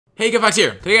Hey, Fox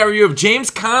here. Today I got a review of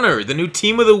James Conner, the new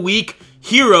Team of the Week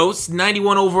Heroes.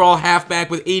 91 overall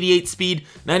halfback with 88 speed,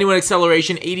 91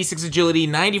 acceleration, 86 agility,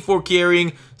 94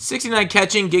 carrying, 69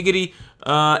 catching, giggity,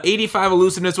 85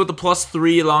 elusiveness with the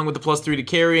 +3 along with the +3 to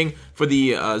carrying for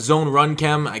the zone run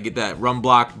chem. I get that run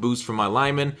block boost from my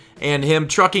lineman. And him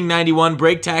trucking 91,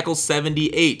 break tackle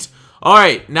 78.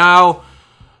 Alright, now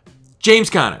James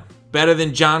Conner. Better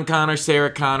than John Connor, Sarah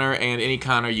Connor, and any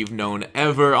Connor you've known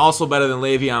ever. Also better than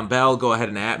Le'Veon Bell. Go ahead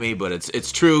and at me, but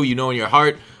it's true. You know in your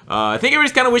heart. I think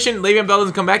everybody's kind of wishing Le'Veon Bell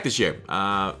doesn't come back this year.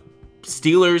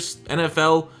 Steelers,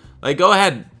 NFL, like go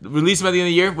ahead, release him at the end of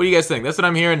the year. What do you guys think? That's what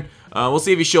I'm hearing. We'll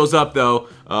see if he shows up though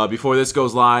before this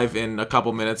goes live in a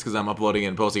couple minutes because I'm uploading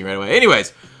and posting right away.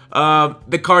 Anyways,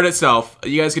 the card itself,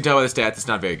 you guys can tell by the stats, it's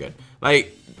not very good.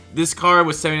 Like, this card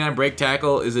with 79 break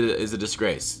tackle is a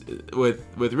disgrace. With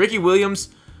Ricky Williams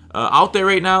out there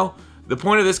right now, the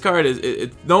point of this card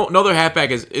is no other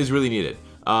halfback is really needed.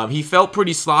 He felt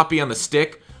pretty sloppy on the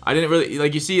stick. I didn't really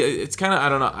like. You see, it's kind of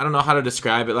I don't know how to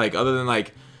describe it. Like other than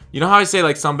like, you know how I say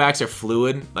like some backs are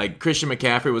fluid. Like Christian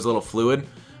McCaffrey was a little fluid.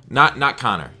 Not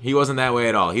Connor. He wasn't that way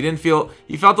at all. He felt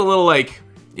a little like,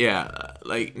 yeah,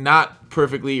 like not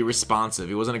perfectly responsive.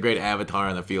 He wasn't a great avatar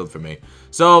on the field for me.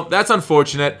 So that's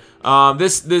unfortunate. The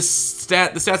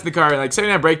stats in the card, like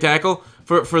 79 break tackle,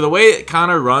 for the way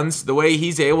Connor runs, the way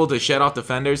he's able to shed off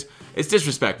defenders, it's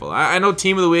disrespectful. I know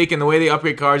Team of the Week and the way they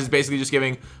upgrade cards is basically just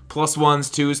giving +1s,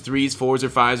 2s, 3s, 4s, or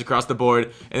 5s across the board,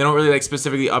 and they don't really like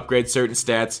specifically upgrade certain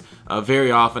stats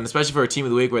very often, especially for a Team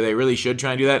of the Week where they really should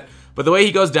try and do that. But the way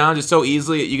he goes down just so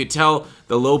easily, you could tell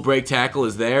the low break tackle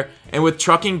is there. And with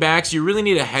trucking backs, you really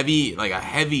need a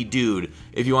heavy dude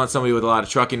if you want somebody with a lot of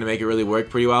trucking to make it really work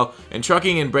pretty well. And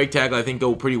trucking and break tackle, I think,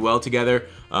 go pretty well together.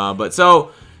 But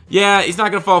so, yeah, he's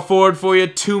not going to fall forward for you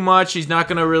too much. He's not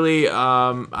going to really,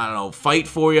 I don't know, fight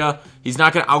for you. He's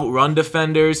not going to outrun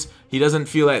defenders. He doesn't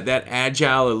feel that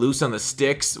agile or loose on the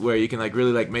sticks where you can like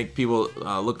really like make people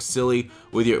look silly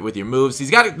with your moves.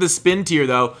 He's got the spin tier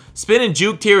though. Spin and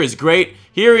juke tier is great.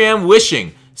 Here I am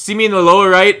wishing. See me in the lower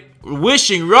right,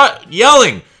 wishing,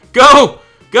 yelling, go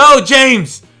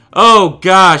James! Oh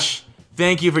gosh,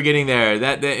 thank you for getting there.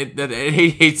 That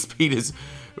 88 speed is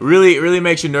really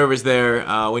makes you nervous there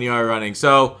when you are running.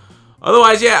 So.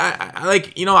 Otherwise, yeah, I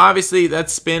like, you know, obviously that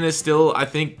spin is still, I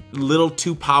think, a little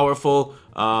too powerful.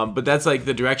 But that's like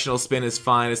the directional spin is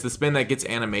fine. It's the spin that gets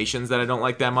animations that I don't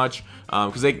like that much.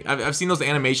 Because I've seen those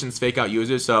animations fake out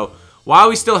users. So while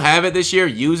we still have it this year,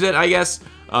 use it, I guess.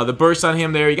 The burst on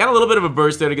him there. You got a little bit of a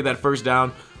burst there to get that first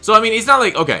down. So, I mean, he's not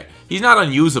like, okay, he's not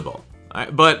unusable. Right?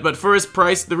 But for his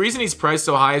price, the reason he's priced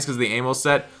so high is because of the Amos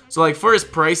set. So, like, for his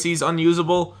price, he's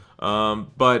unusable.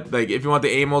 But, like, if you want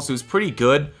the Amos, who's pretty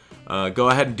good, go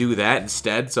ahead and do that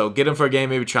instead. So get him for a game,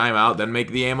 maybe try him out, then make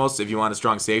the Amos if you want a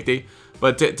strong safety.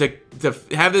 But to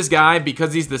have this guy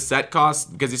because he's the set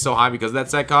cost, because he's so high because of that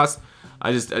set cost,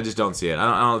 I just don't see it.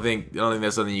 I don't think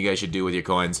that's something you guys should do with your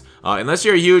coins. Unless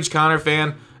you're a huge Connor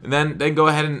fan, then go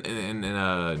ahead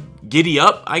and giddy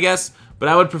up, I guess. But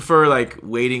I would prefer like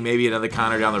waiting maybe another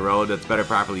Connor down the road that's better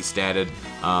properly statted,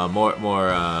 more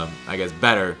I guess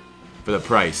better for the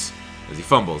price as he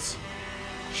fumbles.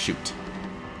 Shoot.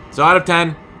 So out of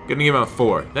 10, gonna give him a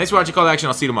 4. Thanks for watching Call to Action.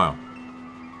 I'll see you tomorrow.